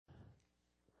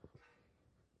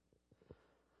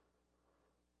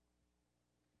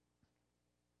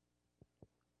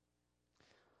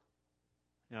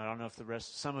I don't know if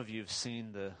some of you have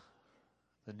seen the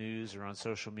news or on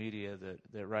social media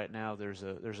that right now there's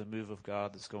a move of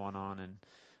God that's going on in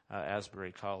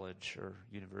Asbury College or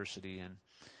University in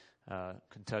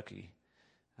Kentucky.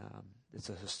 It's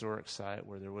a historic site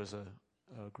where there was a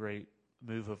great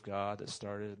move of God that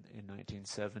started in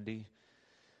 1970.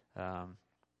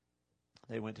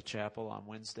 They went to chapel on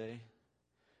Wednesday,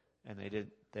 and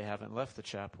they haven't left the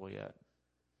chapel yet.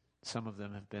 Some of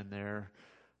them have been there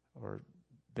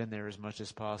as much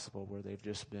as possible, where they've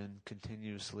just been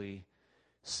continuously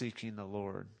seeking the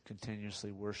Lord,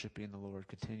 continuously worshiping the Lord,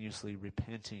 continuously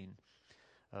repenting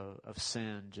of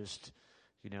sin. Just,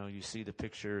 you see the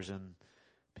pictures and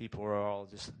people are all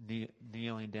just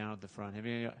kneeling down at the front. How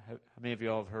many of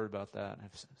you all have heard about that?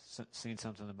 Have seen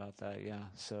something about that? Yeah.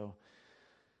 So,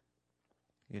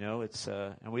 it's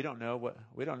and we don't know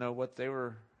what they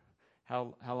were,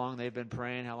 how long they've been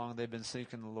praying, how long they've been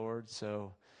seeking the Lord.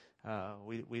 So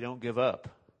we don't give up.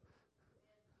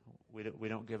 We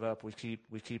don't give up. We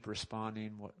keep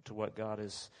responding to what God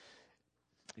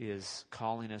is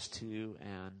calling us to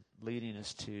and leading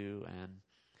us to, and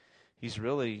He's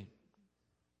really,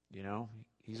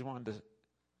 He's wanting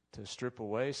to strip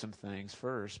away some things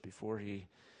first before He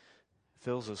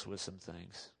fills us with some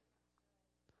things.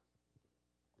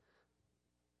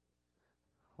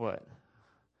 What?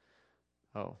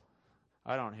 Oh,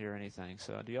 I don't hear anything.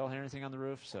 So do y'all hear anything on the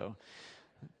roof? So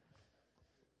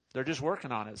they're just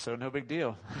working on it, so no big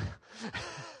deal.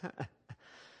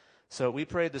 So we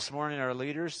prayed this morning, our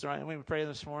leaders, right? We prayed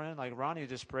this morning, like Ronnie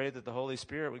just prayed that the Holy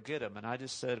Spirit would get him. And I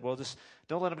just said, well, just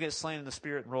don't let him get slain in the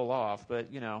Spirit and roll off. But,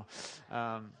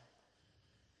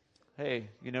 hey,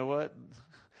 you know what?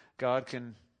 God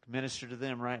can minister to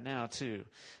them right now, too.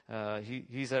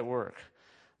 He's at work.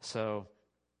 So,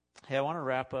 hey, I want to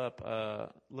wrap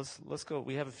up. Let's go.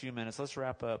 We have a few minutes. Let's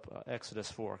wrap up Exodus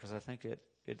 4, because I think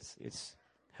it's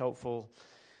helpful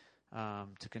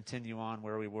to continue on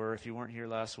where we were. If you weren't here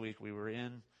last week, we were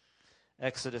in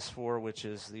Exodus 4, which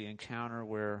is the encounter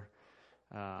where,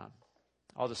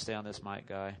 I'll just stay on this mic,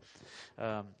 guy.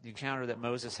 The encounter that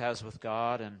Moses has with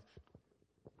God, and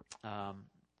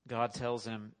God tells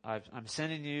him, I'm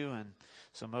sending you. And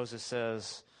so Moses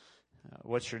says,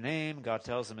 what's your name? God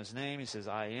tells him his name. He says,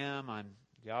 I'm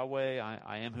Yahweh.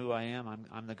 I am who I am.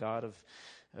 I'm the God of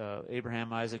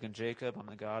Abraham, Isaac, and Jacob. I'm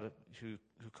the God who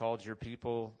called your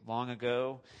people long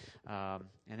ago. And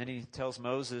then he tells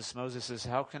Moses says,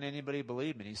 how can anybody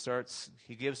believe me? And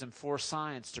he gives him 4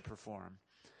 signs to perform,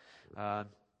 or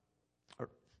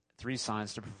 3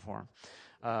 signs to perform.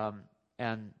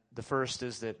 And the first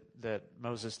is that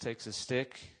Moses takes a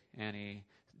stick and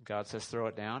God says, throw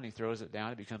it down. He throws it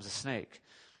down. It becomes a snake.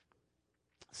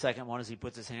 Second one is he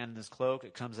puts his hand in his cloak.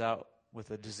 It comes out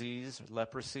with a disease,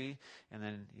 leprosy, and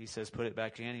then he says, put it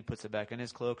back in. He puts it back in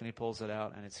his cloak, and he pulls it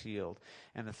out, and it's healed.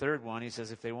 And the third one, he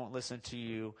says, if they won't listen to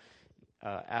you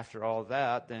after all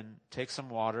that, then take some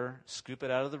water, scoop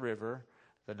it out of the river,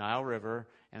 the Nile River,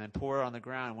 and then pour it on the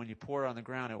ground. When you pour it on the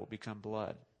ground, it will become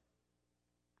blood.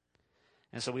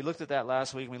 And so we looked at that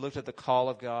last week, and we looked at the call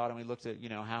of God, and we looked at,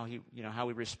 how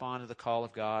we respond to the call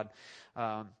of God.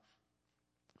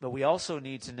 But we also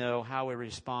need to know how we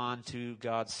respond to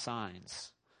God's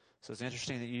signs. So it's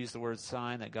interesting that you use the word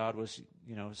sign, that God was,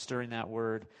 stirring that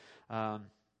word.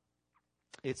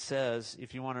 It says,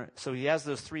 if you want to, so he has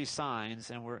those 3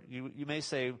 signs, and you may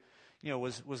say,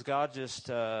 was God just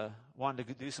wanting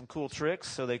to do some cool tricks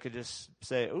so they could just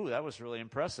say, ooh, that was really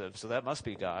impressive, so that must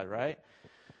be God, right?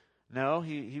 No,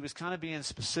 he was kind of being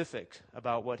specific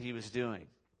about what he was doing.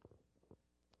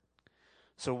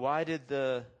 So why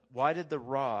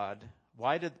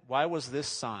was this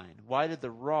sign? Why did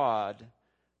the rod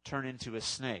turn into a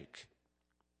snake?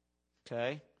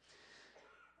 Okay.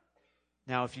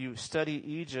 Now, if you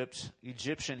study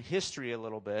Egyptian history a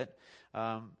little bit,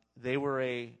 they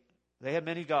had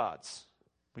many gods.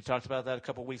 We talked about that a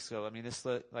couple weeks ago. I mean,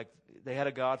 they had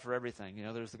a god for everything.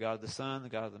 There's the god of the sun, the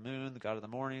god of the moon, the god of the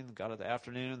morning, the god of the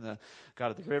afternoon, the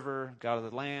god of the river, god of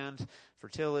the land,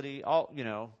 fertility, all,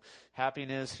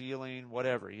 happiness, healing,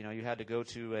 whatever. You had to go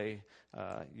to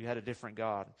you had a different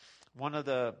god. One of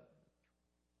the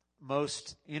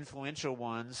most influential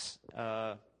ones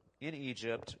in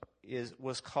Egypt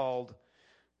was called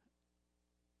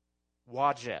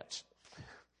Wadjet.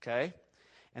 Okay?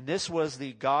 And this was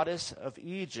the goddess of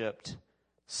Egypt,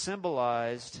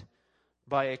 symbolized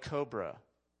by a cobra.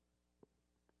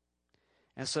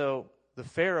 And so the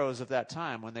pharaohs of that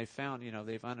time, when they found,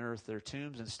 they've unearthed their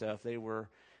tombs and stuff, they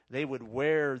would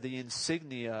wear the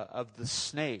insignia of the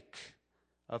snake,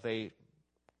 of a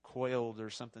coiled or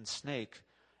something snake,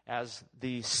 as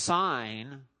the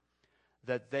sign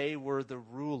that they were the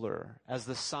ruler, as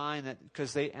the sign that,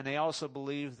 because they also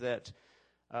believed that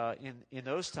in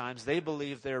those times they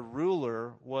believed their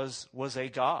ruler was a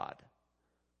god,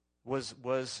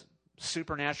 was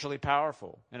supernaturally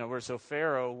powerful. In other words, so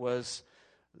Pharaoh was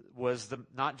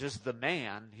not just the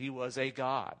man, he was a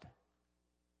god.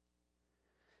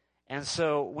 And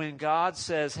so when God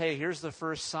says, hey, here's the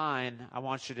first sign I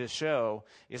want you to show,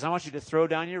 is I want you to throw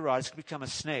down your rod. It's going to become a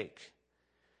snake.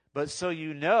 But so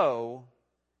you know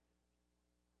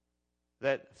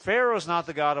that Pharaoh's not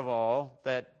the God of all,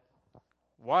 that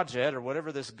Wadjet, or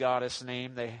whatever this goddess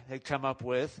name they had come up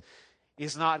with,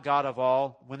 is not God of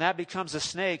all. When that becomes a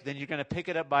snake, then you're going to pick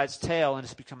it up by its tail and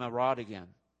it's become a rod again.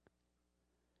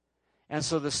 And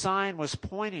so the sign was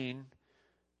pointing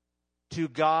to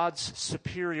God's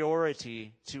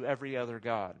superiority to every other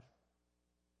god.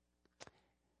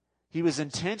 He was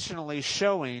intentionally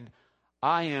showing,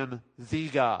 I am the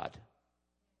God.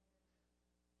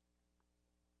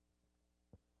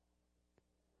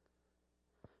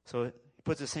 So he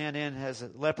puts his hand in, has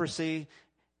leprosy,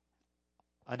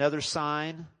 another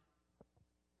sign.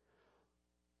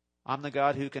 I'm the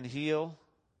God who can heal.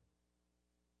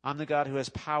 I'm the God who has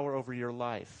power over your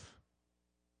life.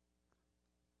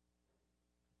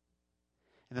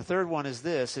 And the third one is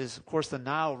this, is of course the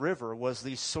Nile River was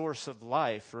the source of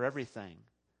life for everything.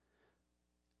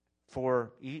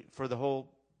 For the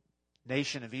whole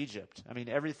nation of Egypt. I mean,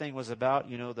 everything was about,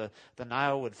 the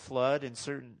Nile would flood in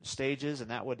certain stages and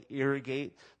that would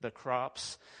irrigate the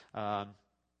crops.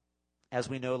 As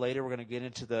we know later, we're going to get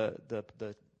into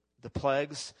the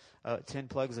plagues, 10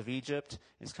 plagues of Egypt.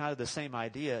 It's kind of the same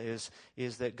idea,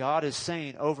 is that God is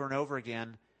saying over and over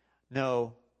again,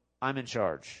 no, I'm in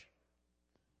charge.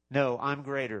 No, I'm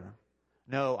greater.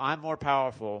 No, I'm more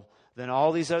powerful than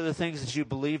all these other things that you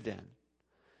believed in.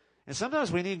 And sometimes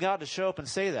we need God to show up and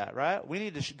say that, right? We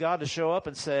need God to show up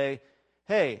and say,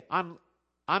 hey, I'm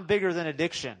bigger than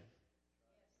addiction.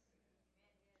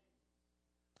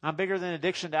 I'm bigger than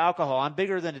addiction to alcohol. I'm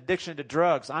bigger than addiction to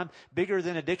drugs. I'm bigger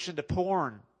than addiction to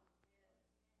porn.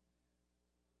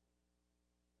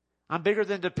 I'm bigger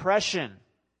than depression.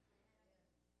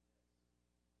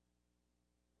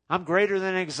 I'm greater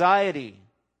than anxiety.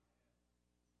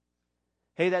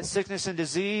 Hey, that sickness and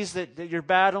disease that you're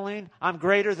battling, I'm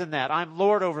greater than that. I'm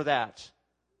Lord over that.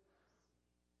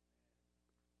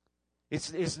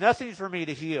 It's nothing for me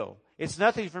to heal. It's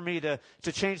nothing for me to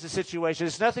change the situation.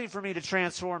 It's nothing for me to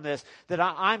transform this. That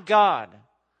I'm God.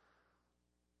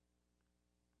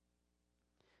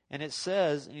 And it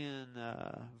says in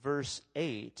verse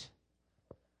 8,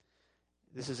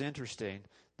 this is interesting.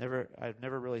 I've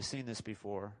never really seen this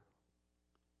before.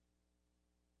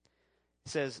 It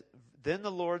says, then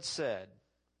the Lord said,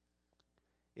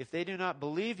 if they do not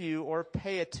believe you or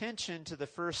pay attention to the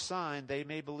first sign, they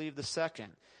may believe the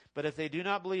second. But if they do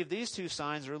not believe these two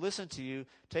signs or listen to you,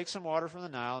 take some water from the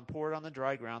Nile and pour it on the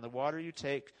dry ground. The water you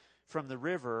take from the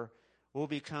river will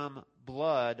become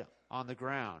blood on the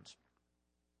ground.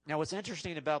 Now, what's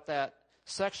interesting about that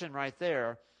section right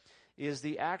there is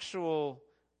the actual,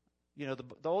 the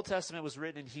Old Testament was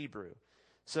written in Hebrew.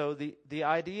 So the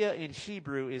idea in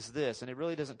Hebrew is this, and it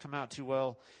really doesn't come out too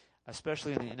well,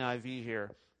 especially in the NIV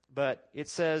here. But it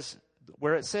says,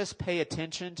 where it says pay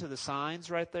attention to the signs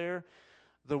right there,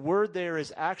 the word there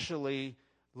is actually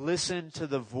listen to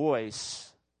the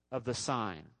voice of the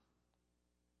sign.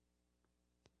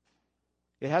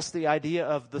 It has the idea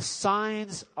of the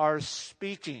signs are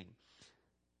speaking.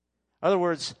 In other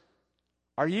words,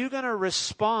 are you going to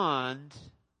respond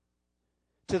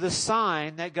to the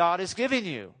sign that God is giving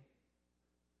you?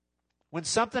 When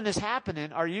something is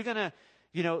happening, are you going to,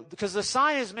 because the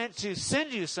sign is meant to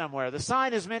send you somewhere. The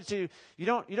sign is meant to, you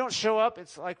don't show up.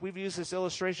 It's like we've used this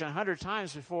illustration 100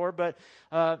 times before, but,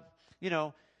 you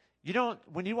don't,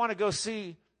 when you want to go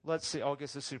see, let's see, I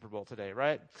guess the Super Bowl today,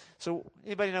 right? So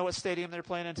anybody know what stadium they're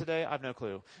playing in today? I have no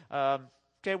clue.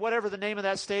 Okay, whatever the name of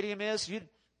that stadium is,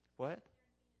 what?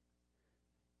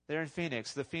 They're in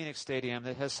Phoenix, the Phoenix Stadium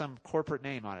that has some corporate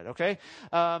name on it, okay?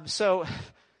 So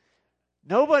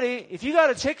nobody, if you got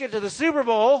a ticket to the Super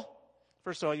Bowl,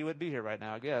 first of all, you wouldn't be here right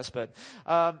now, I guess, but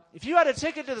if you had a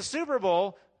ticket to the Super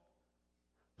Bowl,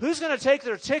 who's going to take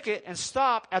their ticket and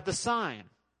stop at the sign?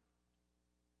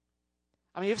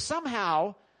 I mean, if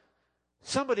somehow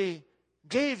somebody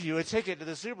gave you a ticket to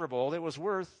the Super Bowl that was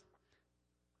worth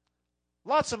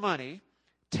lots of money,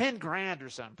 $10,000 or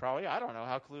something, probably. I don't know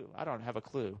I don't have a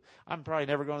clue. I'm probably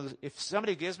never going to. If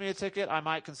somebody gives me a ticket, I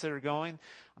might consider going.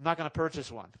 I'm not going to purchase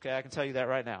one. Okay, I can tell you that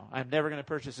right now. I'm never going to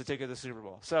purchase a ticket to the Super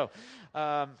Bowl. So,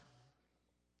 but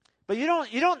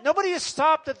nobody is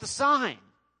stopped at the sign.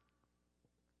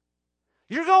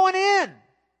 You're going in.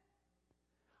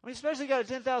 I mean, especially got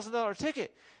a $10,000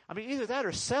 ticket. I mean, either that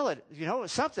or sell it,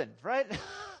 something, right?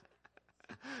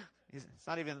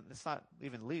 It's not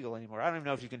even legal anymore. I don't even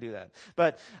know if you can do that.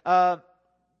 But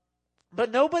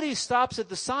nobody stops at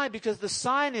the sign because the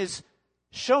sign is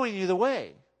showing you the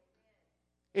way.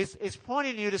 It's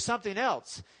pointing you to something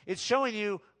else. It's showing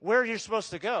you where you're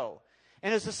supposed to go.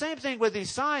 And it's the same thing with these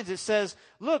signs. It says,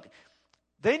 look,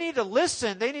 they need to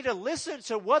listen. They need to listen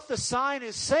to what the sign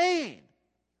is saying.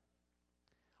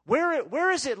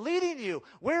 Where is it leading you?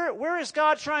 Where is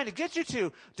God trying to get you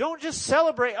to? Don't just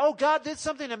celebrate, oh, God did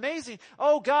something amazing.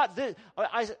 Oh, God,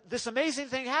 this amazing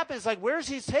thing happened. It's like, where is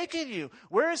He taking you?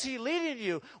 Where is He leading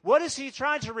you? What is He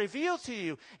trying to reveal to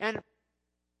you? And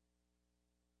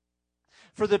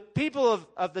for the people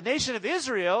of the nation of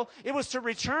Israel, it was to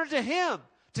return to Him,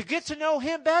 to get to know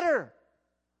Him better.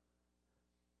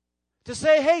 To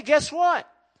say, hey, guess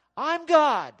what? I'm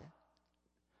God.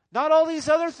 Not all these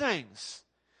other things.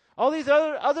 All these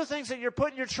other things that you're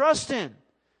putting your trust in.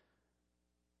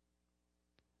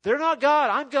 They're not God.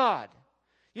 I'm God.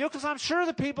 Because I'm sure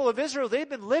the people of Israel, they've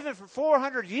been living for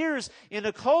 400 years in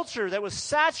a culture that was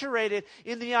saturated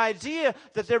in the idea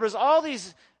that there was all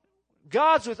these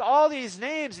gods with all these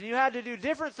names, and you had to do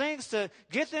different things to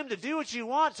get them to do what you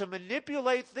want, to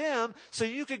manipulate them so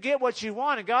you could get what you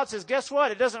want. And God says, guess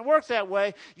what? It doesn't work that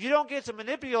way. You don't get to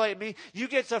manipulate me. You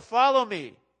get to follow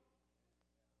me.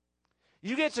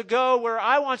 You get to go where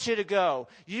I want you to go.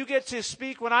 You get to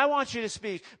speak when I want you to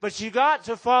speak. But you got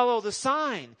to follow the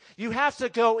sign. You have to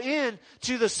go in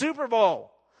to the Super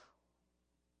Bowl.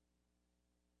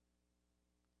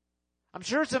 I'm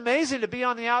sure it's amazing to be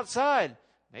on the outside.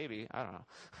 Maybe, I don't know.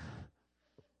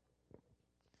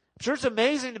 I'm sure it's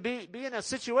amazing to be in a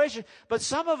situation. But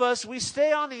some of us, we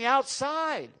stay on the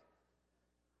outside.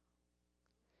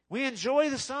 We enjoy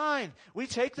the sign. We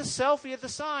take the selfie at the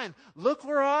sign. Look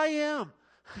where I am.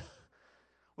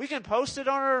 We can post it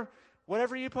on our,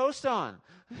 whatever you post on.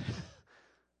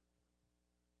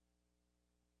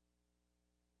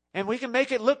 And we can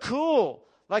make it look cool.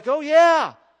 Like, oh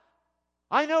yeah,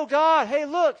 I know God. Hey,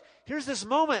 look, here's this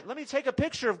moment. Let me take a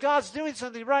picture of God's doing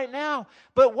something right now.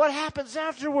 But what happens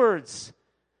afterwards?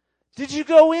 Did you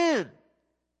go in?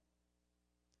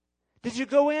 Did you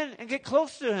go in and get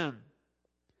close to Him?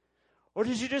 Or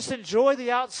did you just enjoy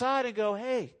the outside and go,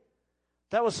 hey,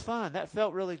 that was fun. That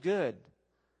felt really good.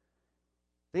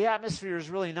 The atmosphere is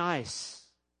really nice.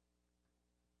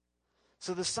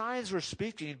 So the signs were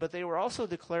speaking, but they were also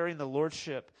declaring the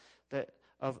lordship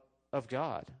of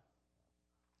God.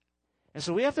 And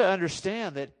so we have to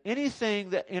understand that anything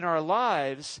that in our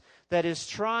lives that is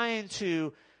trying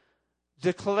to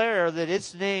declare that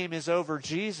its name is over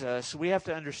Jesus, we have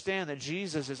to understand that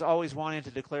Jesus is always wanting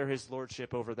to declare His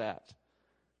lordship over that.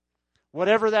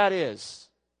 Whatever that is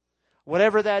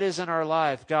in our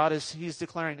life, He's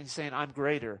declaring, He's saying, I'm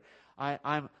greater.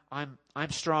 I'm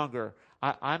stronger.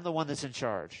 I'm the one that's in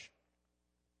charge.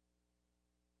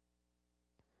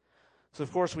 So,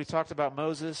 of course, we talked about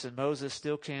Moses, and Moses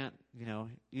still can't,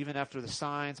 even after the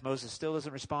signs, Moses still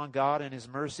doesn't respond. God, in His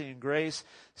mercy and grace,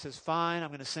 says, fine, I'm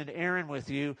going to send Aaron with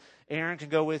you. Aaron can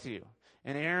go with you.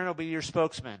 And Aaron will be your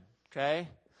spokesman, okay?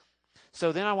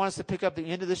 So then I want us to pick up the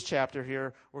end of this chapter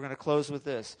here. We're going to close with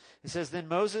this. It says, then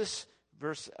Moses,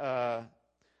 verse,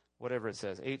 whatever it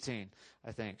says, 18,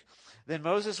 I think. Then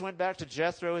Moses went back to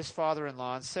Jethro, his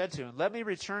father-in-law, and said to him, let me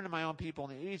return to my own people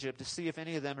in Egypt to see if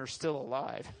any of them are still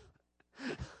alive.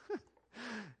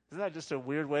 Isn't that just a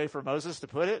weird way for Moses to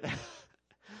put it?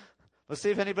 Let's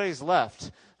see if anybody's left.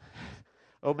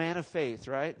 Oh, man of faith,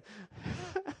 right?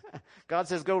 God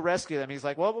says, go rescue them. He's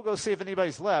like, well, we'll go see if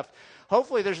anybody's left.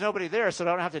 Hopefully there's nobody there, so I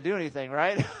don't have to do anything,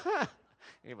 right?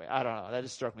 Anyway, I don't know. That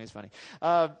just struck me as funny.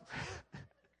 The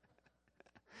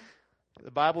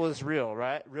Bible is real,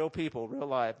 right? Real people, real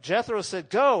life. Jethro said,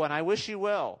 go, and I wish you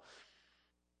well.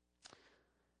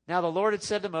 Now the Lord had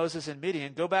said to Moses in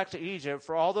Midian, go back to Egypt,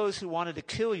 for all those who wanted to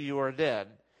kill you are dead.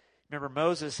 Remember,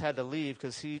 Moses had to leave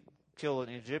because he killed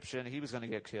an Egyptian. He was going to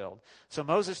get killed. So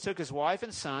Moses took his wife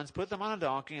and sons, put them on a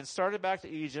donkey, and started back to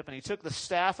Egypt, and he took the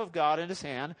staff of God in his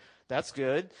hand. That's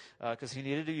good, because he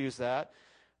needed to use that.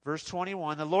 Verse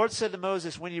 21, the Lord said to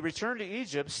Moses, when you return to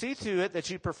Egypt, see to it that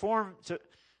you perform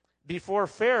before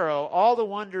Pharaoh all the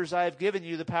wonders I have given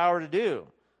you the power to do.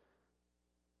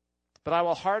 But I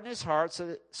will harden his heart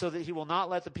so that he will not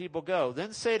let the people go.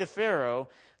 Then say to Pharaoh,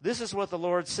 this is what the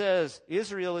Lord says,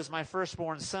 Israel is my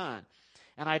firstborn son.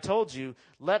 And I told you,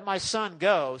 let my son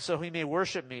go so he may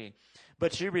worship me.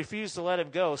 But you refuse to let him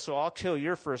go, so I'll kill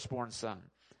your firstborn son.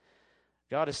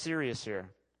 God is serious here.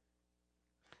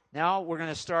 Now we're going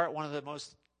to start one of the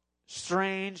most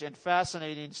strange and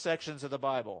fascinating sections of the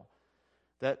Bible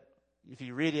that if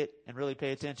you read it and really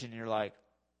pay attention, you're like,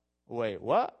 wait,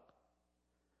 what?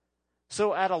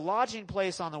 So at a lodging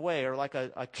place on the way, or like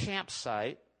a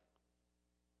campsite,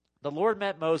 the Lord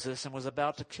met Moses and was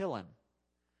about to kill him.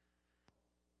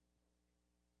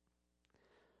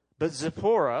 But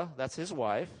Zipporah, that's his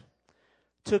wife,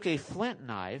 took a flint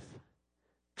knife,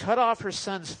 cut off her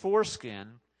son's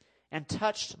foreskin, and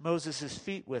touched Moses'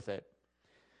 feet with it.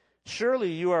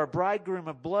 Surely you are a bridegroom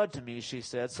of blood to me, she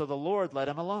said, so the Lord let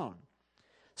him alone.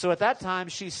 So at that time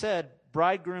she said,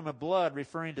 bridegroom of blood,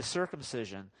 referring to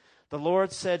circumcision. The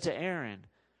Lord said to Aaron,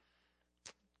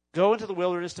 go into the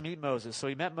wilderness to meet Moses. So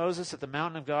he met Moses at the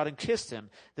mountain of God and kissed him.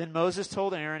 Then Moses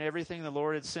told Aaron everything the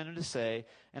Lord had sent him to say,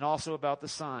 and also about the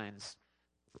signs.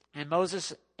 And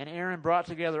Moses and Aaron brought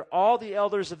together all the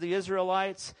elders of the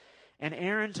Israelites, and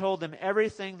Aaron told them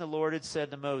everything the Lord had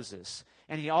said to Moses.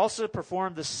 And he also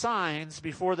performed the signs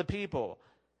before the people.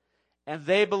 And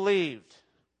they believed.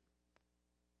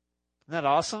 Isn't that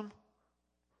awesome?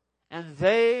 And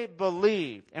they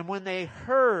believed. And when they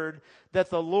heard that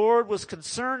the Lord was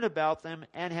concerned about them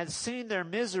and had seen their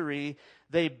misery,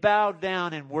 they bowed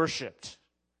down and worshiped.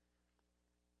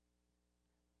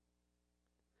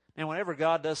 And whenever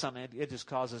God does something, it just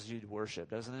causes you to worship,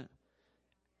 doesn't it?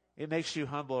 It makes you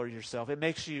humble yourself. It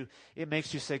makes you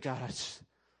say, God,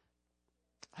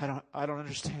 I don't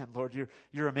understand, Lord.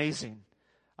 You're amazing.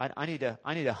 I need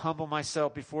to humble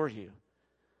myself before you.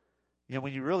 You know,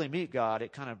 when you really meet God,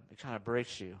 it kind of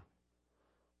breaks you.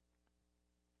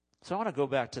 So I want to go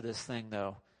back to this thing,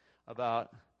 though, about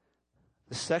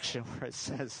the section where it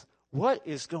says, what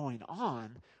is going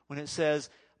on when it says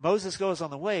Moses goes on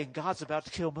the way and God's about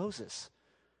to kill Moses?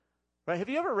 Right?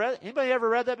 Anybody ever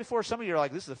read that before? Some of you are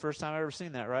like, this is the first time I've ever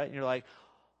seen that, right? And you're like,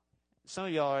 some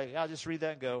of y'all are like, I'll just read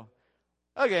that and go,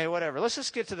 okay, whatever. Let's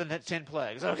just get to the 10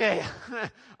 plagues. Okay.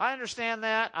 I understand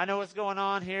that. I know what's going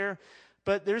on here.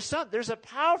 But there's a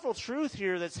powerful truth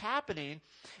here that's happening.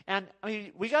 And I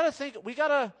mean, we got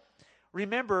to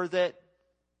remember that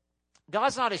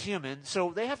God's not a human,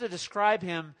 so they have to describe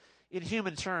him in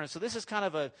human terms. So this is kind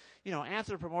of a,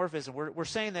 anthropomorphism. We're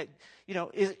saying that,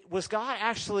 was God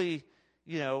actually,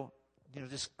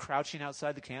 just crouching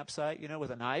outside the campsite, with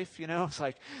a knife, it's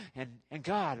like, and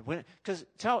God,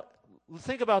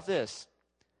 think about this.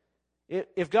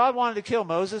 If God wanted to kill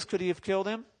Moses, could he have killed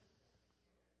him?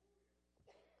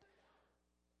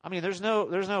 I mean, there's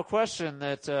no question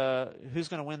that who's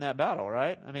going to win that battle,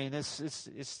 right? I mean, it's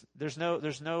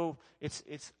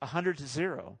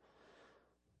 100-0.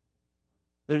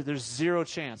 There's zero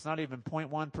chance, not even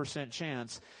 0.1%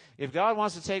 chance. If God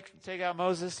wants to take out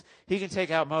Moses, he can take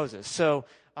out Moses. So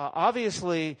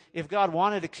obviously, if God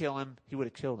wanted to kill him, he would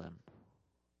have killed him.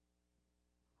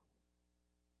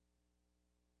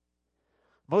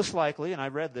 Most likely, and I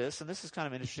read this, and this is kind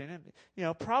of interesting.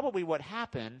 Probably what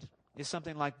happened is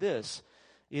something like this,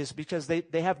 is because they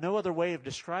have no other way of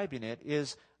describing it,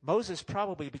 is Moses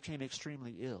probably became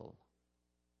extremely ill.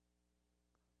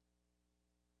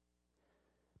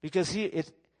 Because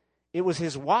it was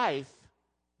his wife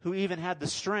who even had the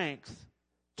strength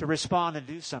to respond and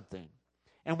do something.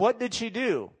 And what did she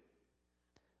do?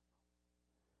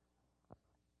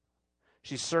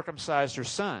 She circumcised her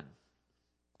son.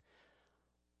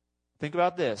 Think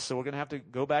about this. So we're going to have to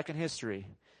go back in history.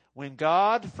 When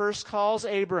God first calls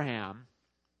Abraham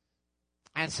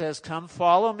and says, come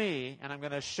follow me, and I'm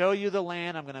going to show you the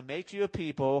land, I'm going to make you a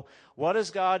people, what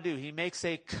does God do? He makes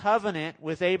a covenant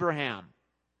with Abraham.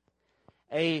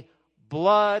 A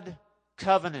blood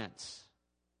covenant.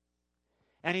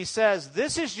 And he says,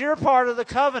 this is your part of the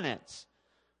covenant.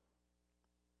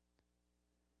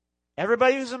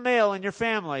 Everybody who's a male in your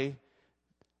family,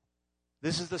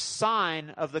 this is the sign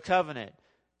of the covenant.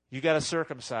 You got to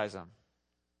circumcise them.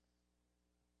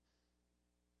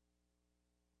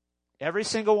 Every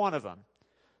single one of them.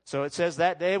 So it says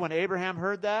that day when Abraham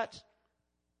heard that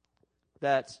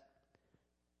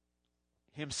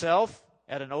himself,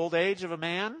 at an old age of a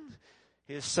man,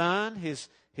 his son, his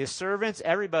servants,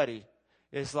 everybody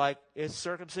is like, it's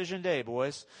circumcision day,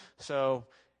 boys. So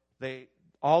they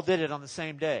all did it on the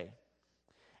same day.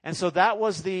 And so that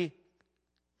was the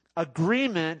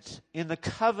agreement in the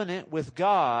covenant with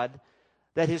God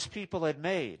that his people had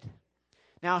made.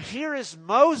 Now here is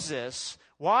Moses.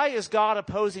 Why is God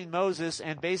opposing Moses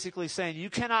and basically saying, you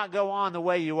cannot go on the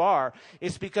way you are?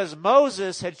 It's because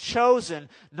Moses had chosen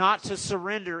not to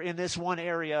surrender in this one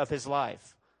area of his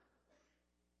life.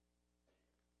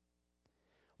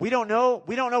 We don't know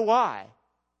why.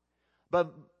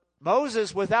 But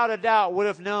Moses, without a doubt, would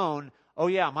have known, oh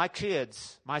yeah, my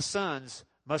kids, my sons,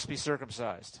 must be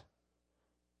circumcised.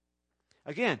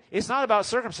 Again, it's not about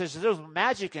circumcision. There's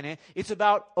magic in it. It's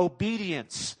about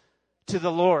obedience to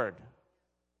the Lord.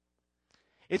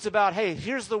 It's about, hey,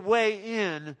 here's the way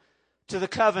in to the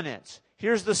covenant.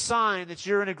 Here's the sign that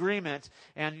you're in agreement.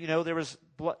 And, there was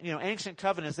blood, ancient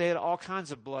covenants, they had all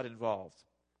kinds of blood involved.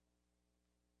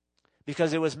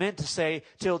 Because it was meant to say,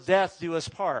 till death do us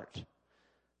part.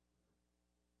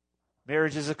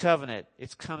 Marriage is a covenant.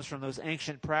 It comes from those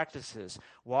ancient practices.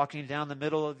 Walking down the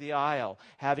middle of the aisle,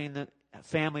 having the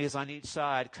families on each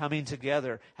side coming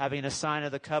together, having a sign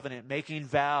of the covenant, making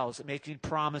vows, making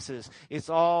promises. It's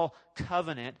all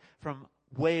covenant from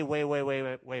way, way, way,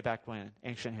 way, way back when,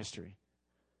 ancient history.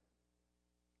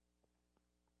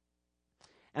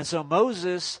 And so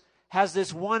Moses has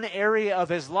this one area of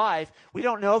his life. We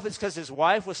don't know if it's because his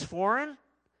wife was foreign,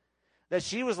 that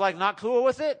she was like not cool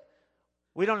with it.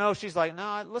 We don't know if she's like,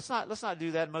 no, let's not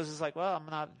do that. And Moses is like, well,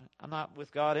 I'm not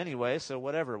with God anyway, so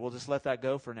whatever. We'll just let that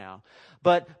go for now.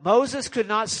 But Moses could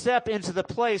not step into the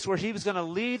place where he was going to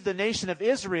lead the nation of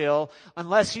Israel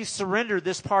unless he surrendered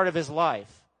this part of his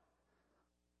life.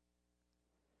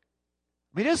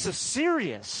 I mean, this is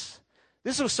serious.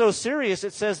 This was so serious,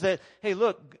 it says that, hey,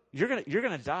 look, you're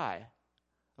gonna die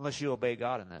unless you obey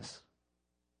God in this.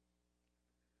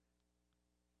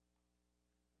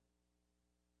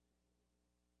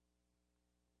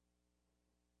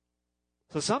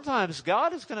 So sometimes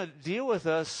God is going to deal with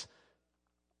us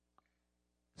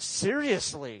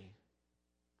seriously.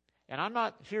 And I'm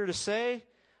not here to say,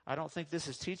 I don't think this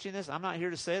is teaching this, I'm not here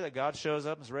to say that God shows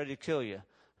up and is ready to kill you.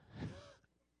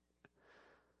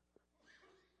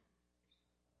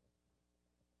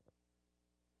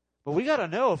 But we got to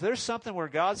know if there's something where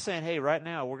God's saying, hey, right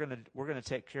now we're going to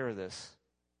take care of this.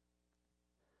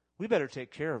 We better take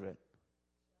care of it.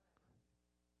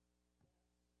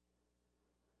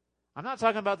 I'm not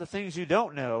talking about the things you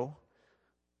don't know.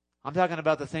 I'm talking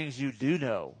about the things you do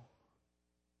know.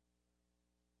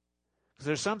 Because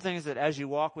there's some things that as you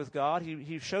walk with God,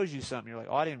 He shows you something. You're like,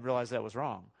 oh, I didn't realize that was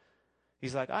wrong.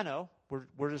 He's like, I know.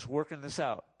 We're just working this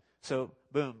out. So,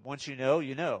 boom, once you know,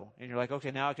 you know. And you're like, okay,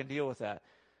 now I can deal with that.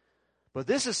 But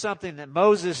this is something that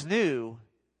Moses knew,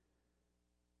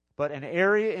 but an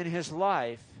area in his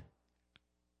life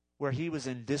where he was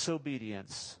in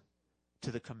disobedience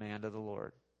to the command of the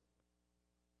Lord.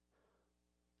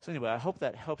 So anyway, I hope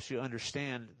that helps you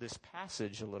understand this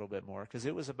passage a little bit more, because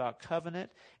it was about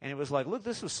covenant, and it was like, look,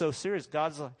 this was so serious.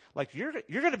 God's like you're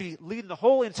going to be leading the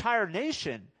whole entire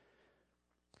nation,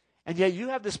 and yet you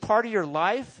have this part of your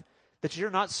life that you're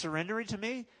not surrendering to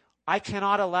me. I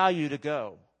cannot allow you to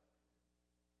go.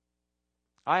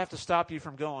 I have to stop you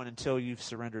from going until you've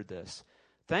surrendered this.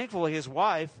 Thankfully, his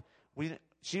wife,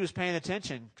 she was paying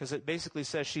attention, because it basically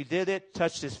says she did it,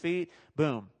 touched his feet,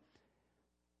 boom.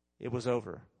 It was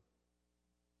over.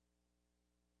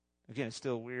 Again, it's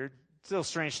still weird. Still a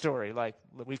strange story. Like,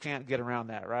 we can't get around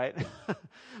that, right?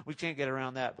 We can't get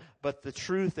around that. But the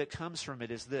truth that comes from it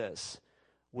is this.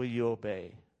 Will you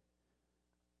obey?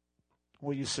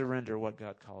 Will you surrender what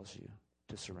God calls you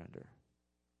to surrender?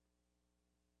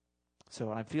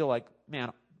 So I feel like,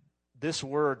 man, this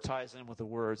word ties in with the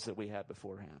words that we had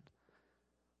beforehand.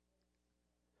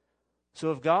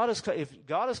 So if God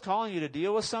is calling you to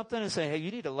deal with something and say, hey,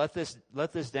 you need to let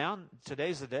this down,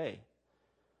 today's the day.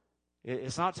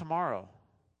 It's not tomorrow.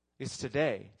 It's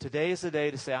today. Today is the day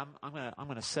to say, I'm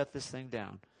gonna set this thing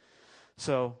down.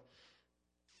 So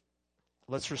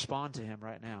let's respond to him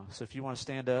right now. So if you want to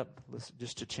stand up,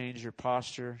 just to change your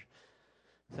posture.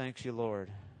 Thank you,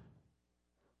 Lord.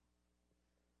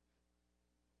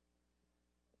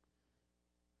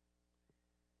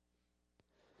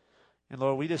 And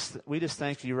Lord, we just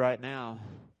thank you right now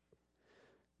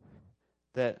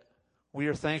that we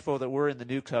are thankful that we're in the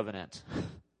new covenant.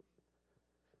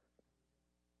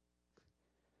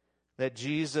 That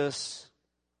Jesus,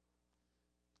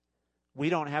 we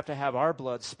don't have to have our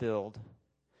blood spilled.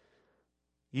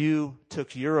 You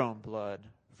took your own blood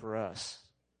for us.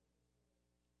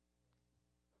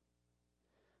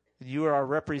 And you are our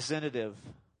representative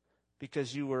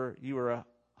because you were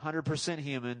 100%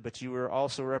 human, but you were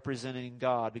also representing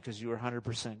God because you were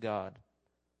 100% God.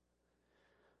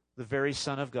 The very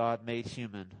Son of God made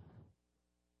human.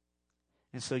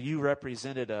 And so you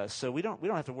represented us. So we don't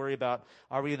have to worry about,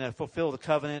 are we going to fulfill the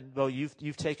covenant? Well,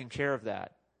 you've taken care of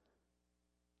that.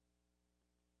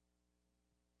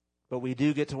 But we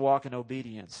do get to walk in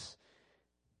obedience.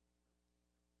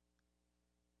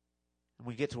 And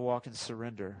we get to walk in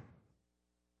surrender.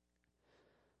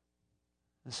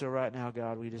 And so right now,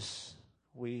 God,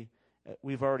 we've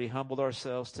already humbled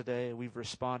ourselves today. We've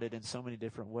responded in so many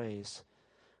different ways.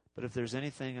 But if there's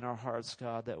anything in our hearts,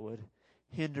 God, that would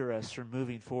hinder us from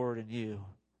moving forward in you,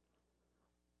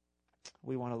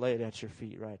 we want to lay it at your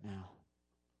feet right now.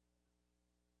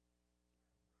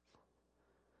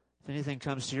 If anything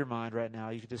comes to your mind right now,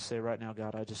 you can just say right now,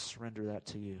 God, I just surrender that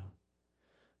to you.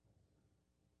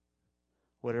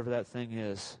 Whatever that thing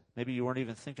is. Maybe you weren't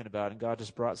even thinking about it, and God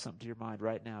just brought something to your mind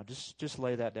right now. Just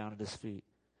lay that down at his feet.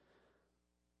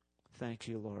 Thank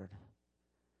you, Lord.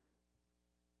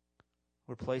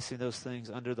 We're placing those things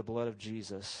under the blood of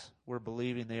Jesus. We're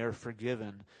believing they are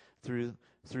forgiven through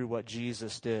what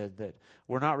Jesus did. That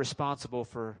we're not responsible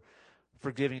for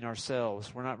forgiving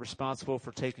ourselves. We're not responsible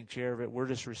for taking care of it. We're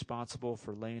just responsible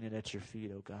for laying it at your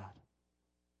feet, oh God.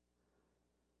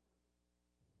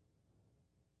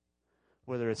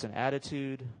 Whether it's an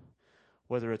attitude,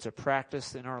 whether it's a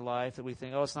practice in our life that we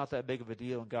think, oh, it's not that big of a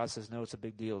deal, and God says, no, it's a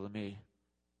big deal to me.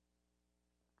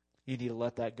 You need to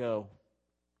let that go.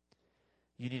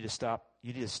 You need to stop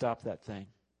that thing.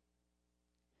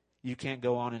 You can't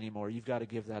go on anymore. You've got to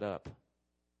give that up.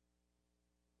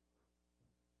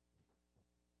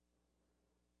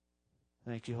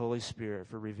 Thank you, Holy Spirit,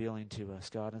 for revealing to us,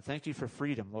 God. And thank you for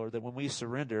freedom, Lord, that when we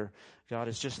surrender, God,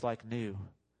 it's just like new.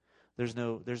 There's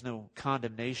no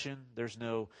condemnation. There's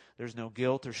no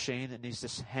guilt or shame that needs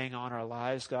to hang on our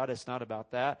lives, God. It's not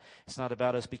about that. It's not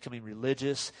about us becoming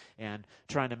religious and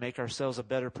trying to make ourselves a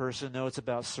better person. No, it's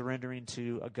about surrendering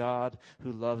to a God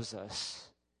who loves us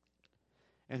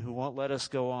and who won't let us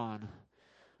go on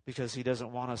because he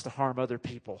doesn't want us to harm other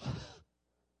people.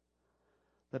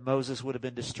 That Moses would have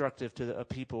been destructive to a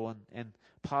people and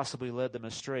possibly led them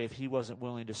astray if he wasn't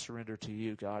willing to surrender to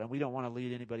you, God. And we don't want to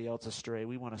lead anybody else astray.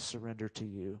 We want to surrender to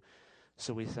you.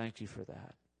 So we thank you for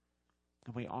that.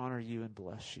 And we honor you and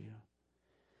bless you.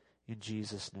 In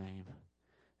Jesus' name,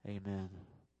 amen.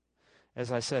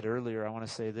 As I said earlier, I want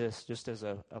to say this just as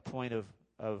a point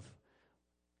of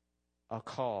a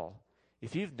call.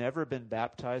 If you've never been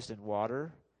baptized in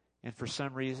water and for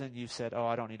some reason you've said, oh,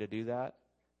 I don't need to do that,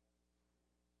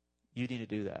 you need to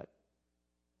do that.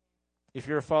 If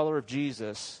you're a follower of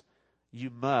Jesus, you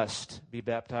must be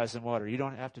baptized in water. You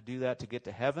don't have to do that to get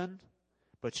to heaven,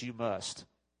 but you must.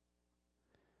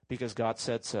 Because God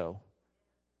said so.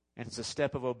 And it's a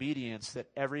step of obedience that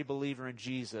every believer in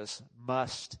Jesus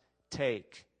must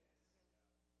take.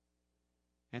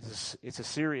 And it's a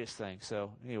serious thing.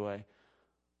 So anyway,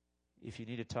 if you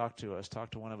need to talk to us,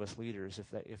 talk to one of us leaders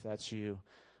if that's you.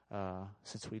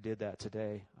 Since we did that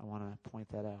today, I want to point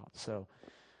that out. So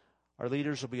our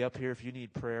leaders will be up here. If you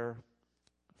need prayer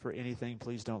for anything,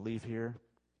 please don't leave here.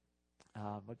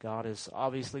 But God has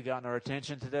obviously gotten our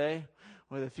attention today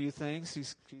with a few things.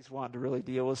 He's wanting to really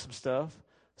deal with some stuff.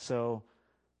 So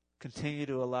continue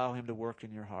to allow him to work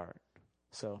in your heart.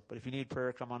 But if you need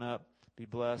prayer, come on up. Be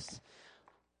blessed.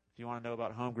 If you want to know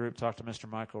about home group, talk to Mr.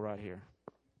 Michael right here.